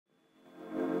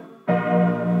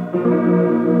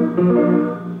A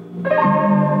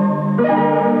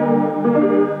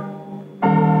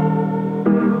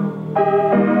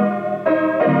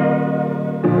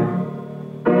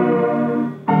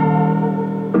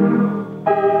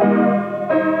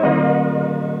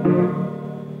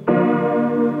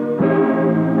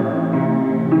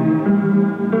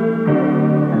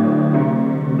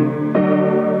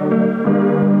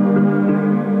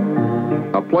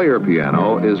player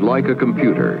piano is like a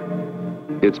computer.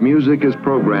 Its music is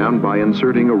programmed by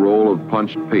inserting a roll of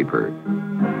punched paper.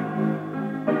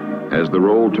 As the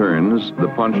roll turns, the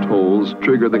punched holes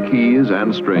trigger the keys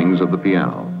and strings of the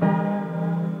piano.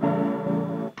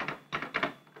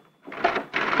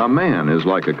 A man is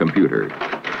like a computer.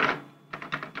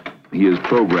 He is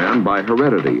programmed by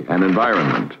heredity and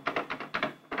environment.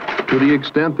 To the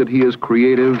extent that he is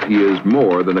creative, he is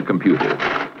more than a computer.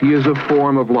 He is a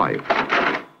form of life.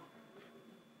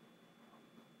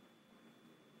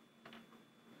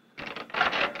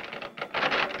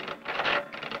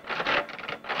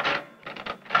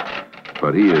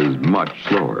 But he is much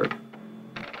slower.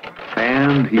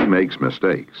 And he makes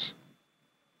mistakes.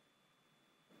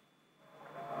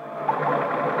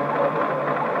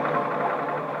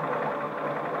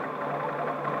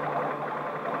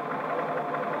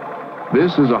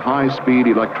 This is a high-speed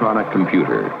electronic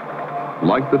computer.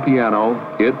 Like the piano,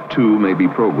 it too may be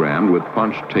programmed with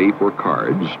punched tape or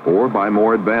cards, or by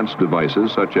more advanced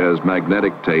devices such as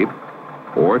magnetic tape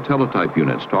or teletype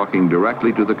units talking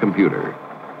directly to the computer.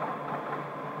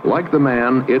 Like the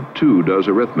man, it too does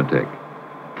arithmetic.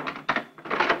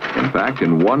 In fact,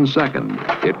 in 1 second,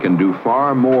 it can do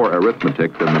far more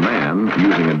arithmetic than the man,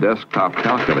 using a desktop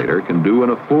calculator, can do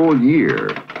in a full year.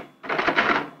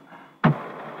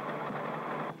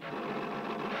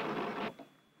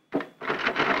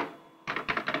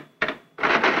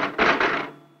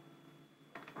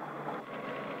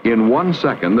 In 1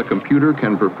 second, the computer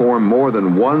can perform more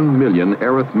than 1 million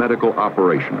arithmetical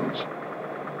operations.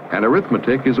 And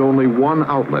arithmetic is only one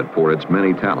outlet for its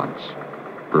many talents,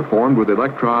 performed with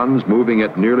electrons moving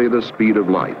at nearly the speed of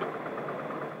light.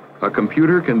 A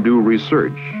computer can do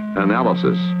research,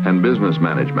 analysis, and business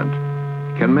management,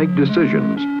 can make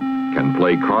decisions, can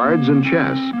play cards and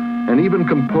chess, and even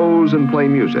compose and play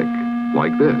music,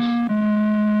 like this.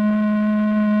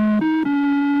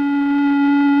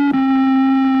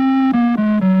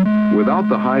 Without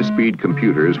the high-speed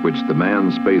computers which the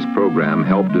manned space program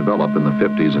helped develop in the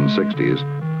 50s and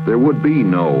 60s, there would be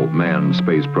no manned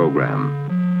space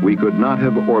program. We could not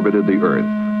have orbited the Earth.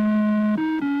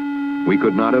 We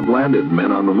could not have landed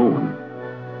men on the moon.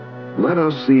 Let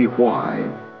us see why.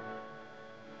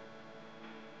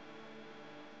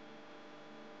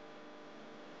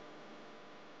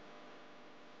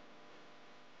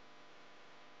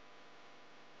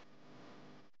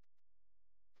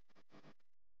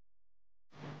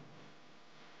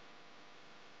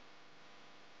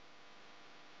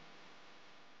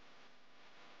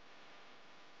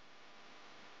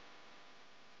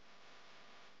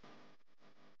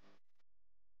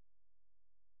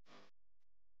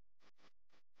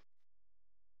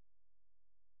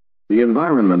 The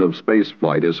environment of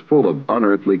spaceflight is full of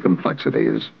unearthly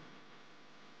complexities.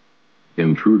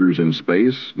 Intruders in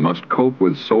space must cope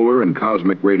with solar and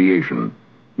cosmic radiation,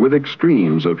 with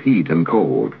extremes of heat and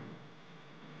cold.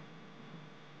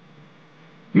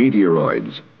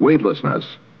 Meteoroids, weightlessness,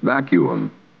 vacuum,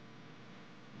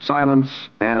 silence,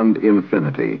 and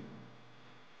infinity.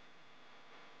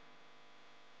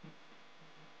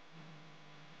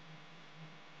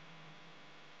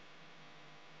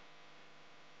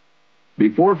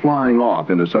 Before flying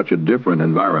off into such a different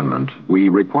environment, we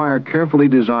require carefully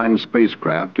designed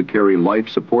spacecraft to carry life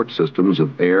support systems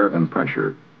of air and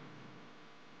pressure.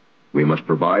 We must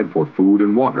provide for food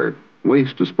and water,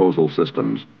 waste disposal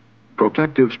systems,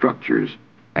 protective structures,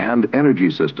 and energy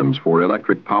systems for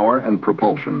electric power and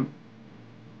propulsion.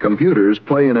 Computers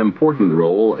play an important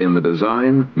role in the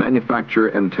design, manufacture,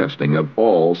 and testing of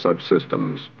all such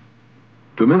systems.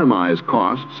 To minimize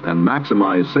costs and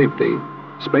maximize safety,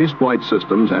 spaceflight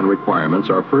systems and requirements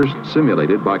are first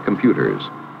simulated by computers.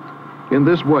 In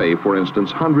this way, for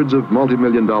instance, hundreds of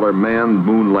multi-million-dollar manned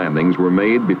moon landings were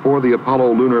made before the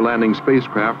Apollo lunar landing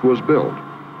spacecraft was built.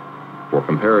 For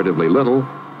comparatively little,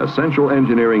 essential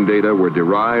engineering data were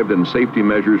derived and safety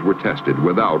measures were tested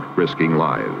without risking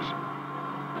lives.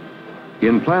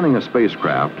 In planning a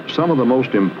spacecraft, some of the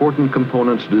most important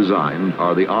components designed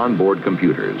are the onboard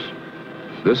computers.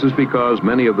 This is because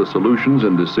many of the solutions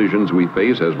and decisions we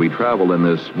face as we travel in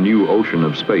this new ocean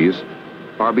of space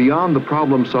are beyond the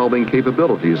problem-solving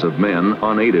capabilities of men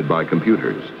unaided by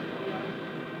computers.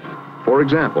 For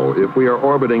example, if we are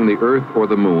orbiting the Earth or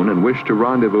the Moon and wish to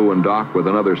rendezvous and dock with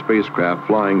another spacecraft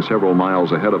flying several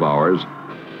miles ahead of ours,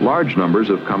 large numbers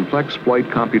of complex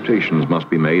flight computations must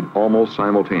be made almost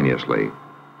simultaneously.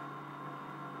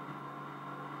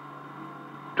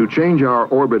 To change our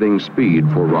orbiting speed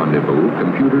for rendezvous,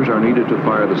 computers are needed to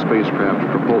fire the spacecraft's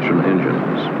propulsion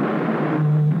engines.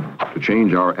 To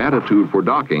change our attitude for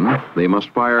docking, they must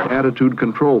fire attitude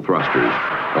control thrusters,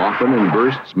 often in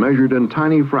bursts measured in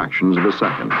tiny fractions of a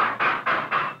second.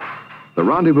 The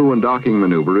rendezvous and docking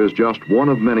maneuver is just one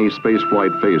of many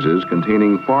spaceflight phases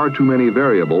containing far too many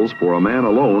variables for a man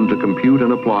alone to compute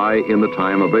and apply in the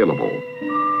time available.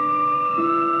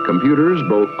 Computers,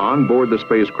 both on board the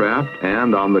spacecraft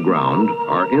and on the ground,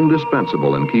 are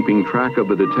indispensable in keeping track of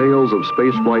the details of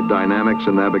spaceflight dynamics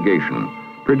and navigation,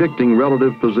 predicting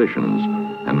relative positions,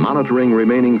 and monitoring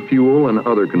remaining fuel and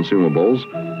other consumables,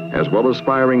 as well as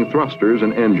firing thrusters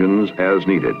and engines as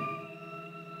needed.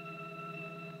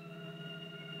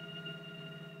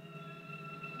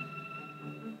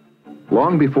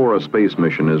 Long before a space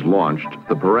mission is launched,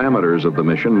 the parameters of the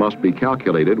mission must be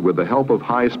calculated with the help of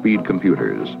high-speed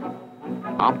computers.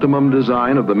 Optimum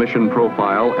design of the mission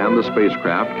profile and the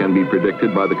spacecraft can be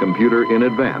predicted by the computer in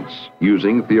advance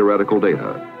using theoretical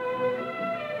data.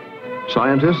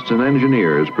 Scientists and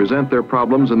engineers present their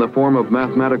problems in the form of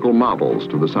mathematical models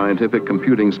to the scientific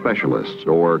computing specialists,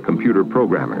 or computer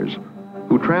programmers,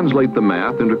 who translate the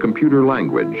math into computer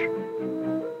language.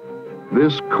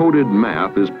 This coded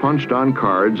math is punched on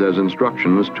cards as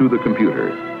instructions to the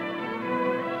computer.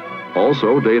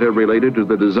 Also, data related to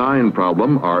the design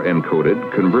problem are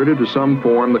encoded, converted to some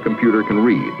form the computer can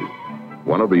read.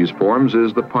 One of these forms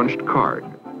is the punched card.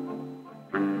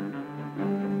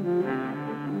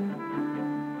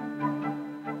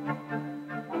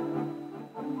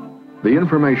 The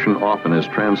information often is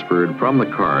transferred from the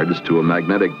cards to a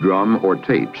magnetic drum or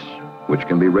tapes, which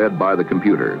can be read by the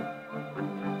computer.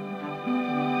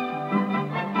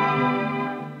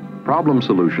 Problem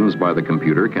solutions by the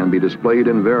computer can be displayed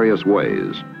in various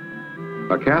ways.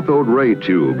 A cathode ray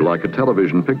tube, like a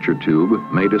television picture tube,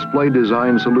 may display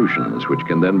design solutions which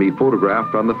can then be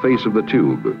photographed on the face of the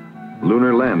tube.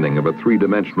 Lunar landing of a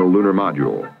three-dimensional lunar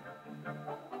module.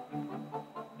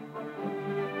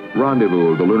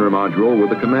 Rendezvous of the lunar module with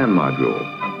the command module.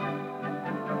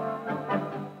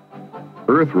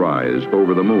 Earthrise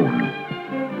over the moon.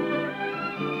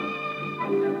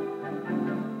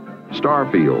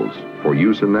 Star fields for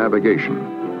use in navigation.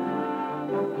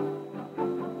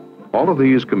 All of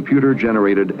these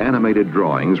computer-generated animated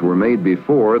drawings were made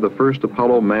before the first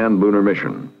Apollo manned lunar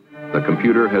mission. The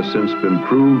computer has since been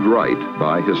proved right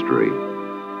by history.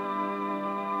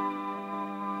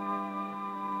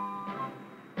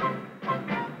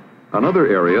 Another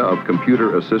area of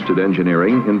computer-assisted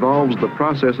engineering involves the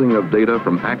processing of data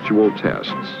from actual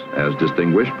tests, as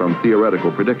distinguished from theoretical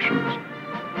predictions.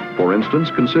 For instance,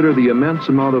 consider the immense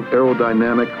amount of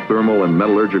aerodynamic, thermal, and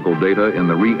metallurgical data in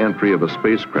the re-entry of a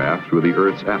spacecraft through the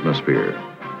Earth's atmosphere.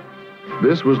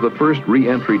 This was the first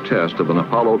re-entry test of an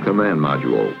Apollo command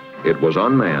module. It was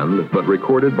unmanned, but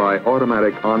recorded by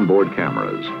automatic onboard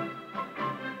cameras.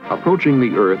 Approaching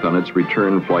the Earth on its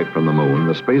return flight from the Moon,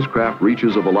 the spacecraft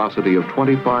reaches a velocity of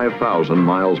 25,000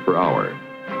 miles per hour.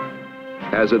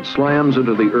 As it slams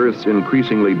into the Earth's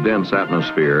increasingly dense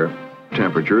atmosphere,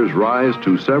 temperatures rise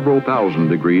to several thousand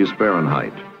degrees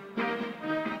Fahrenheit.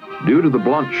 Due to the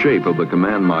blunt shape of the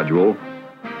command module,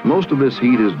 most of this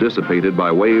heat is dissipated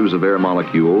by waves of air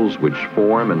molecules which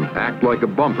form and act like a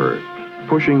bumper,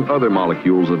 pushing other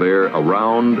molecules of air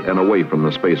around and away from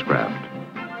the spacecraft.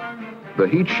 The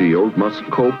heat shield must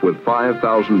cope with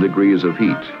 5,000 degrees of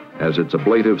heat as its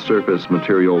ablative surface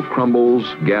material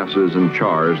crumbles, gases, and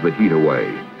chars the heat away.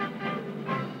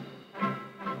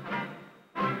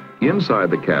 Inside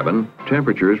the cabin,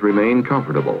 temperatures remain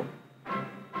comfortable.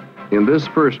 In this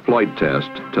first flight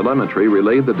test, telemetry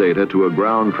relayed the data to a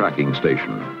ground tracking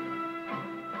station.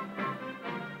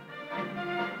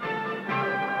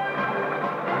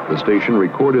 The station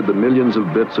recorded the millions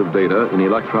of bits of data in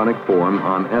electronic form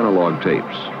on analog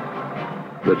tapes.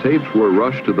 The tapes were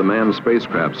rushed to the Manned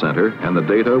Spacecraft Center, and the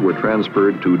data were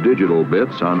transferred to digital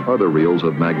bits on other reels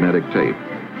of magnetic tape.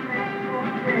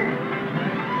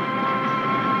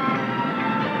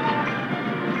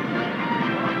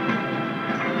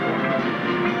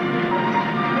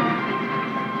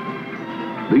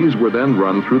 These were then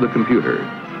run through the computer.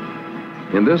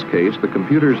 In this case, the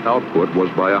computer's output was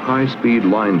by a high-speed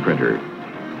line printer.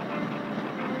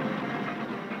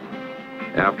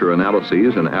 After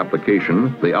analyses and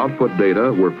application, the output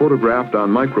data were photographed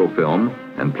on microfilm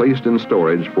and placed in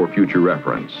storage for future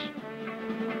reference.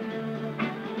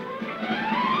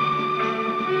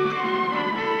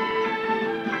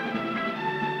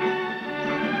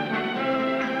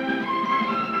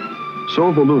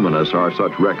 So voluminous are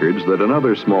such records that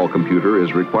another small computer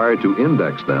is required to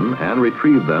index them and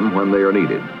retrieve them when they are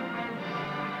needed.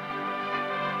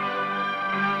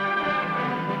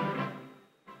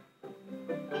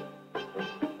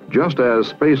 Just as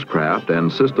spacecraft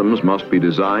and systems must be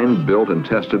designed, built, and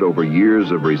tested over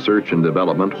years of research and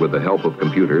development with the help of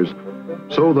computers,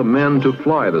 so the men to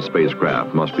fly the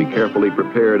spacecraft must be carefully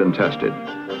prepared and tested.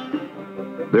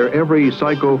 Their every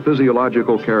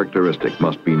psychophysiological characteristic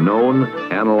must be known,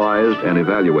 analyzed, and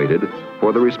evaluated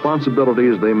for the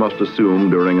responsibilities they must assume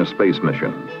during a space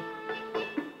mission.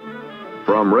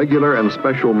 From regular and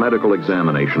special medical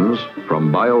examinations,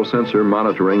 from biosensor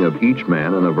monitoring of each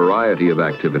man in a variety of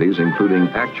activities, including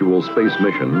actual space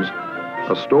missions,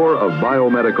 a store of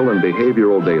biomedical and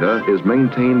behavioral data is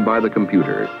maintained by the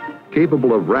computer,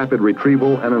 capable of rapid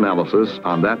retrieval and analysis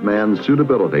on that man's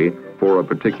suitability for a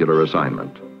particular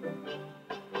assignment.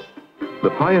 The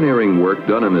pioneering work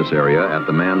done in this area at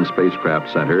the Manned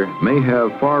Spacecraft Center may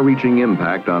have far-reaching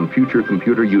impact on future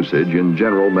computer usage in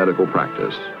general medical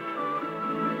practice.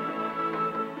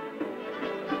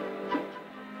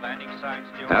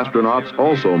 Astronauts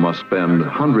also must spend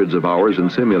hundreds of hours in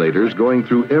simulators going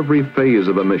through every phase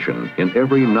of a mission in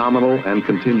every nominal and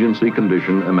contingency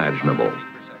condition imaginable.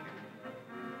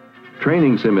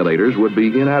 Training simulators would be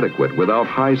inadequate without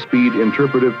high-speed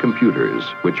interpretive computers,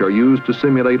 which are used to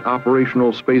simulate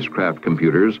operational spacecraft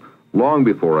computers long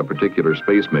before a particular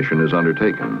space mission is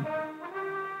undertaken.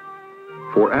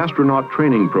 For astronaut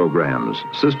training programs,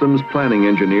 systems planning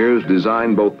engineers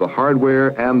design both the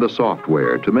hardware and the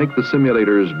software to make the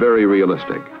simulators very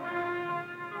realistic.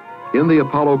 In the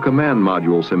Apollo Command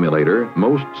Module simulator,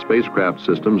 most spacecraft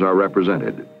systems are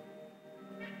represented.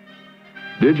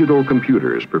 Digital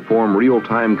computers perform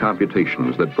real-time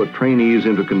computations that put trainees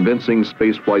into convincing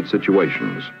spaceflight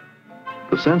situations.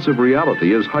 The sense of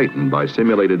reality is heightened by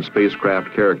simulated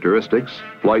spacecraft characteristics,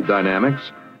 flight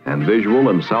dynamics, and visual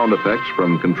and sound effects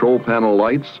from control panel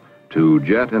lights to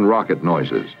jet and rocket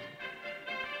noises.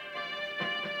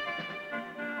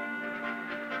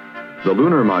 The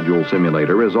Lunar Module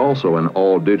Simulator is also an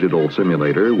all-digital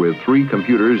simulator with 3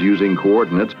 computers using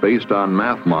coordinates based on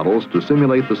math models to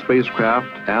simulate the spacecraft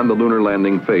and the lunar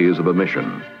landing phase of a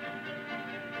mission.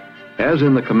 As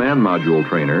in the Command Module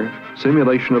Trainer,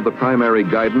 simulation of the primary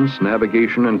guidance,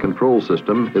 navigation, and control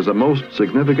system is a most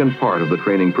significant part of the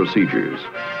training procedures.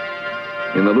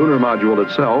 In the Lunar Module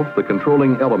itself, the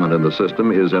controlling element in the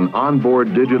system is an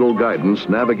onboard digital guidance,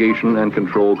 navigation, and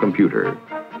control computer.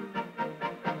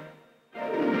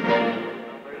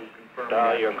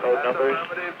 Your code numbers.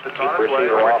 Keep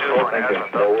receiver off open.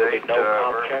 There will be no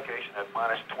comp check.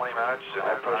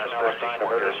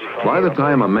 By the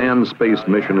time a manned space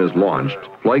mission is launched,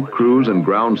 flight crews and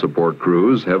ground support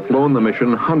crews have flown the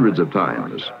mission hundreds of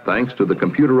times, thanks to the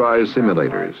computerized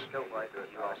simulators.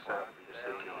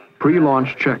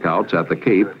 Pre-launch checkouts at the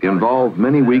Cape involve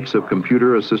many weeks of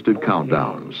computer-assisted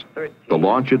countdowns. The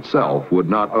launch itself would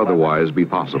not otherwise be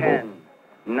possible. 10,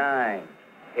 9,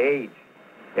 8,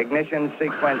 ignition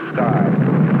sequence start.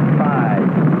 5,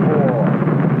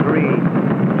 4, 3, 2,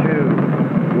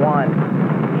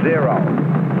 1, 0.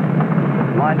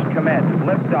 Launch commit.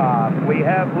 Liftoff. We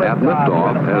have liftoff. At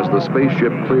liftoff, as the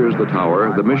spaceship clears the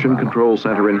tower, the Mission Control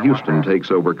Center in Houston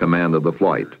takes over command of the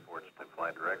flight.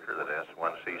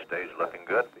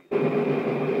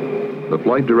 The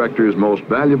flight director's most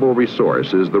valuable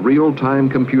resource is the real-time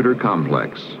computer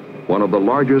complex, one of the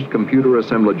largest computer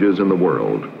assemblages in the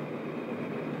world.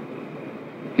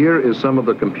 Here is some of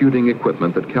the computing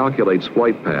equipment that calculates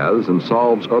flight paths and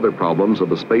solves other problems of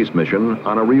the space mission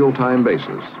on a real-time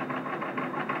basis.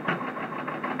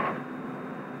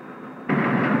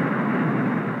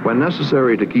 When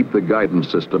necessary to keep the guidance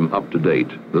system up to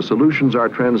date, the solutions are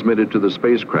transmitted to the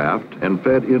spacecraft and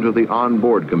fed into the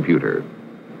onboard computer.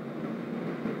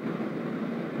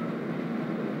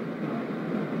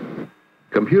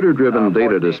 Computer-driven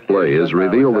data displays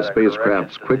reveal the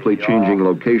spacecraft's quickly changing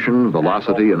location,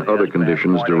 velocity, and other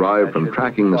conditions derived from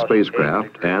tracking the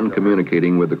spacecraft and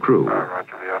communicating with the crew.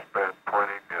 Roger, the S-band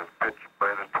pointing is pitch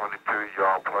minus 22,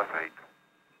 yaw plus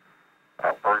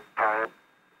 8. Burn time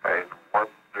is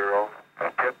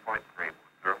 10.3.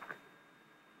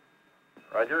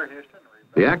 Roger, Houston.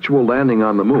 The actual landing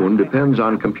on the moon depends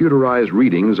on computerized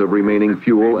readings of remaining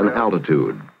fuel and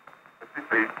altitude. 50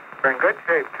 feet. We're in good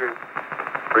shape, too.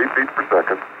 3 feet per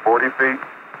second. 40 feet.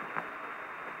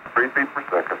 3 feet per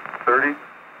second. 30.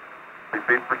 3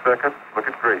 feet per second.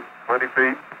 Looking great. 20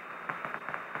 feet.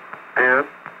 10.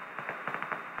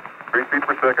 3 feet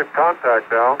per second.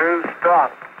 Contact now. 2.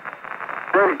 Stop.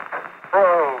 Great.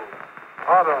 Pro.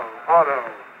 Auto.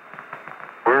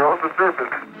 We're on the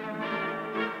surface.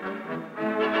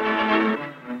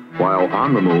 While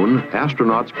on the moon,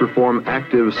 astronauts perform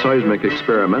active seismic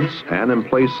experiments and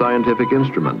emplace scientific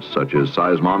instruments such as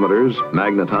seismometers,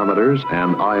 magnetometers,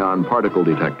 and ion particle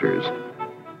detectors.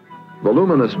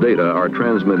 Voluminous data are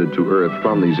transmitted to Earth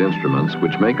from these instruments,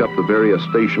 which make up the various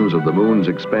stations of the moon's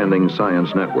expanding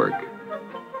science network.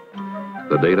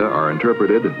 The data are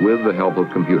interpreted with the help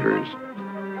of computers.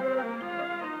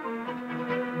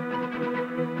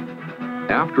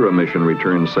 After a mission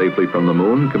returns safely from the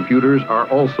moon, computers are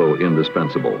also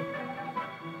indispensable.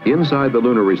 Inside the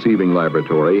Lunar Receiving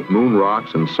Laboratory, moon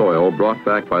rocks and soil brought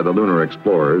back by the lunar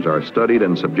explorers are studied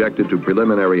and subjected to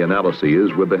preliminary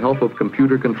analyses with the help of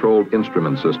computer-controlled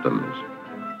instrument systems.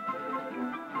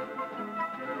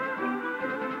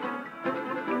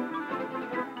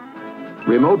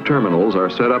 Remote terminals are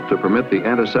set up to permit the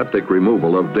antiseptic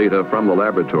removal of data from the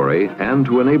laboratory and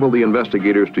to enable the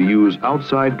investigators to use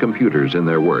outside computers in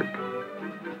their work.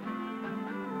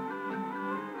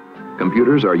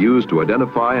 Computers are used to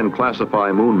identify and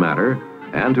classify moon matter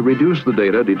and to reduce the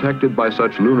data detected by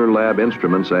such lunar lab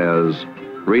instruments as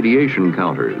radiation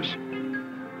counters,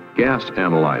 gas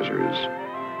analyzers,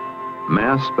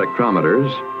 mass spectrometers,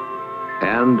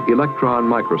 and electron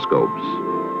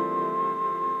microscopes.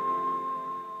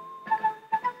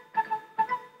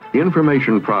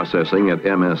 Information processing at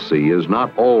MSC is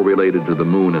not all related to the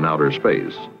moon and outer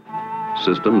space.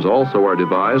 Systems also are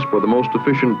devised for the most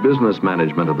efficient business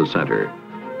management of the center,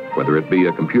 whether it be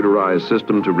a computerized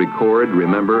system to record,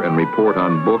 remember, and report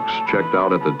on books checked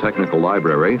out at the technical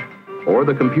library, or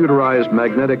the computerized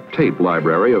magnetic tape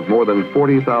library of more than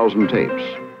 40,000 tapes.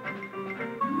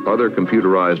 Other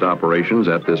computerized operations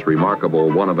at this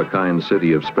remarkable one-of-a-kind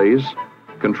city of space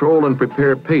control and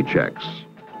prepare paychecks,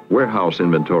 warehouse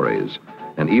inventories,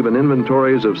 and even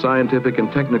inventories of scientific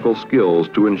and technical skills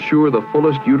to ensure the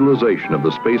fullest utilization of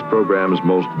the space program's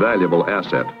most valuable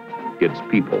asset, its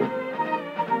people.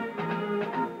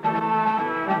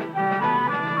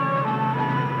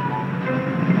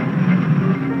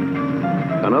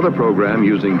 Another program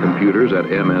using computers at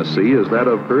MSC is that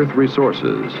of Earth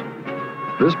Resources.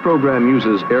 This program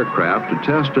uses aircraft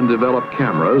to test and develop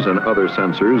cameras and other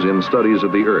sensors in studies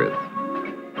of the Earth.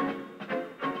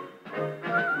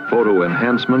 Photo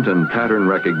enhancement and pattern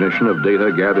recognition of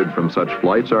data gathered from such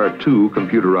flights are two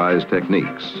computerized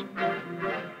techniques.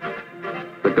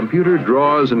 The computer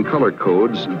draws and color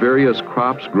codes various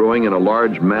crops growing in a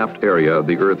large mapped area of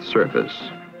the Earth's surface.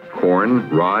 Corn,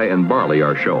 rye, and barley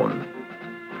are shown.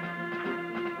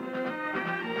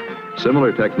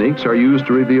 Similar techniques are used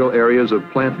to reveal areas of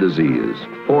plant disease,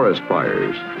 forest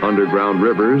fires, underground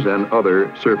rivers, and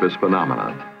other surface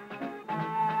phenomena.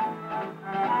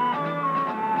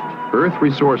 Earth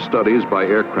resource studies by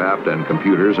aircraft and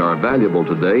computers are valuable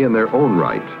today in their own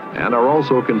right and are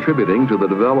also contributing to the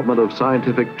development of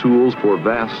scientific tools for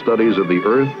vast studies of the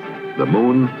Earth, the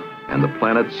Moon, and the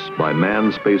planets by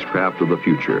manned spacecraft of the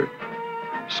future.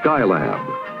 Skylab,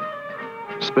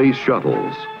 space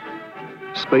shuttles,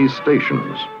 space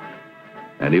stations,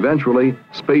 and eventually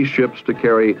spaceships to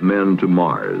carry men to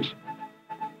Mars.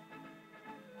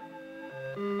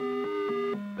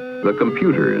 The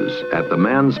computers at the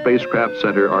Manned Spacecraft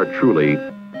Center are truly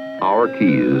our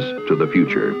keys to the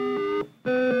future.